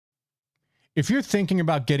If you're thinking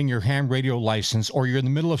about getting your ham radio license, or you're in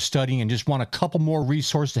the middle of studying and just want a couple more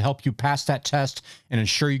resources to help you pass that test and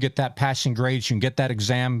ensure you get that passing grade so you can get that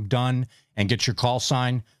exam done and get your call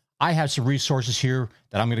sign, I have some resources here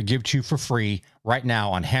that I'm going to give to you for free right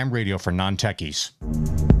now on Ham Radio for Non-Techies.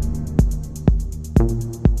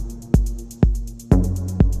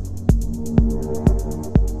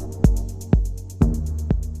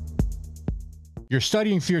 You're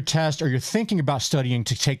studying for your test, or you're thinking about studying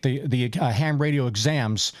to take the ham radio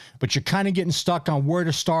exams, but you're kind of getting stuck on where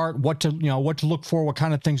to start, what to look for, what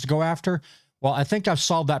kind of things to go after. Well, I think I've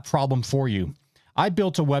solved that problem for you. I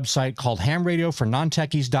built a website called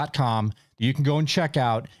hamradiofornontechies.com that you can go and check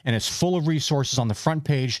out, and it's full of resources on the front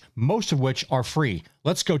page, most of which are free.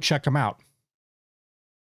 Let's go check them out.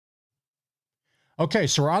 Okay,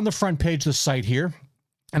 so we're on the front page of the site here.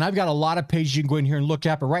 And I've got a lot of pages you can go in here and look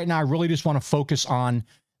at, but right now I really just want to focus on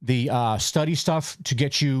the study stuff to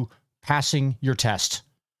get you passing your test.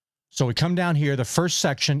 So we come down here. The first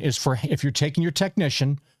section is for if you're taking your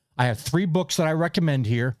technician. I have 3 books that I recommend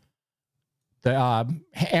here. The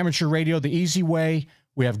Amateur Radio, The Easy Way.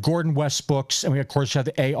 We have Gordon West's books, and we of course have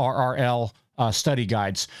the ARRL study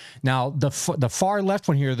guides. Now the far left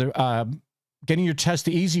one here, the getting your test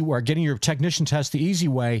the easy way, or getting your technician test the easy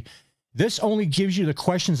way. This only gives you the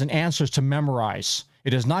questions and answers to memorize. It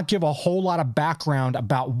does not give a whole lot of background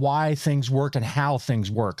about why things work and how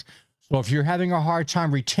things work. So if you're having a hard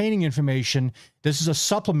time retaining information, this is a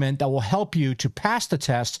supplement that will help you to pass the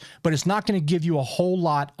test, but it's not going to give you a whole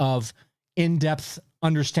lot of in-depth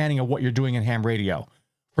understanding of what you're doing in ham radio.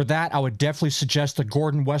 For that, I would definitely suggest the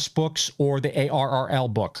Gordon West books or the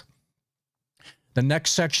ARRL book. The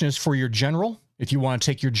next section is for your general. If you want to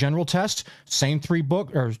take your general test, same 3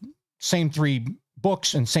 books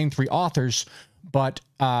and same 3 authors, but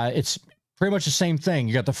it's pretty much the same thing.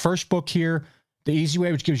 You got the first book here, The Easy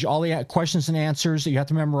Way, which gives you all the questions and answers that you have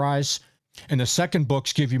to memorize. And the second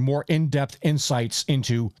books give you more in-depth insights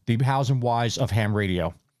into the hows and whys of ham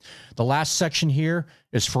radio. The last section here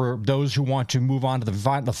is for those who want to move on to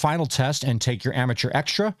the final test and take your amateur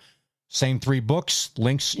extra. Same 3 books,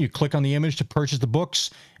 links, you click on the image to purchase the books,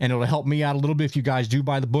 and it'll help me out a little bit if you guys do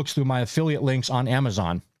buy the books through my affiliate links on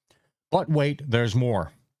Amazon. But wait, there's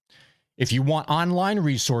more. If you want online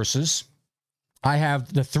resources, I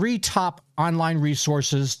have the 3 top online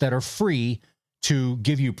resources that are free to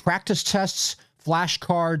give you practice tests,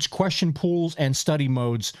 flashcards, question pools, and study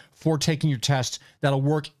modes for taking your test that'll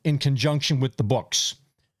work in conjunction with the books.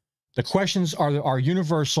 The questions are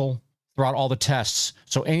universal throughout all the tests.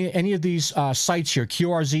 So any of these sites here,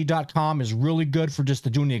 QRZ.com is really good for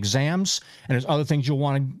just doing the exams, and there's other things you'll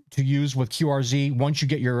want to use with QRZ once you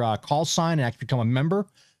get your call sign and actually become a member.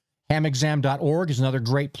 Hamexam.org is another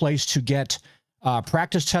great place to get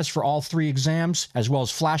practice tests for all 3 exams, as well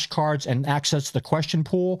as flashcards and access to the question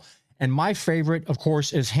pool. And my favorite, of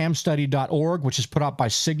course, is hamstudy.org, which is put out by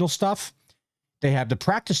Signal Stuff. They have the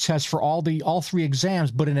practice tests for all 3 exams,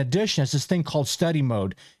 but in addition, it's this thing called study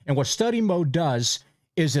mode. And what study mode does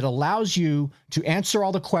is it allows you to answer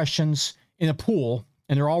all the questions in a pool,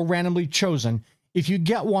 and they're all randomly chosen. If you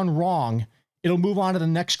get one wrong, it'll move on to the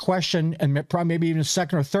next question, and probably maybe even a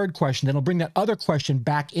second or third question. Then it'll bring that other question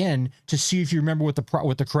back in to see if you remember what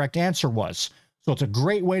the correct answer was. So it's a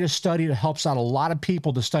great way to study. It helps out a lot of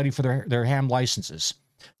people to study for their ham licenses.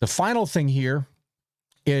 The final thing here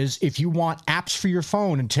is if you want apps for your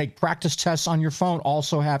phone and take practice tests on your phone,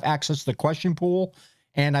 also have access to the question pool.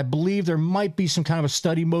 And I believe there might be some kind of a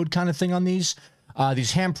study mode kind of thing on these.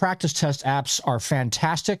 These ham practice test apps are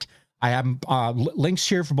fantastic. I have links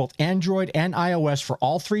here for both Android and iOS for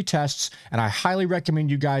all 3 tests, and I highly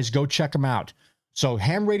recommend you guys go check them out. So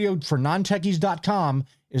hamradiofornontechies.com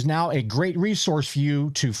is now a great resource for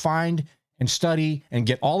you to find and study and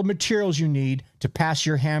get all the materials you need to pass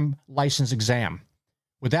your ham license exam.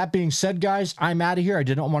 With that being said, guys, I'm out of here. I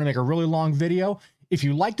didn't want to make a really long video. If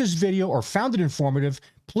you like this video or found it informative,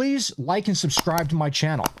 please like and subscribe to my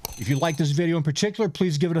channel. If you like this video in particular,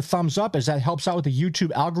 please give it a thumbs up, as that helps out with the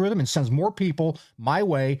YouTube algorithm and sends more people my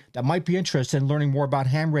way that might be interested in learning more about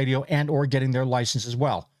ham radio and or getting their license as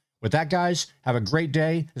well. With that, guys, have a great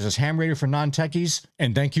day. This is Ham Radio for Non-Techies,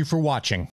 and thank you for watching.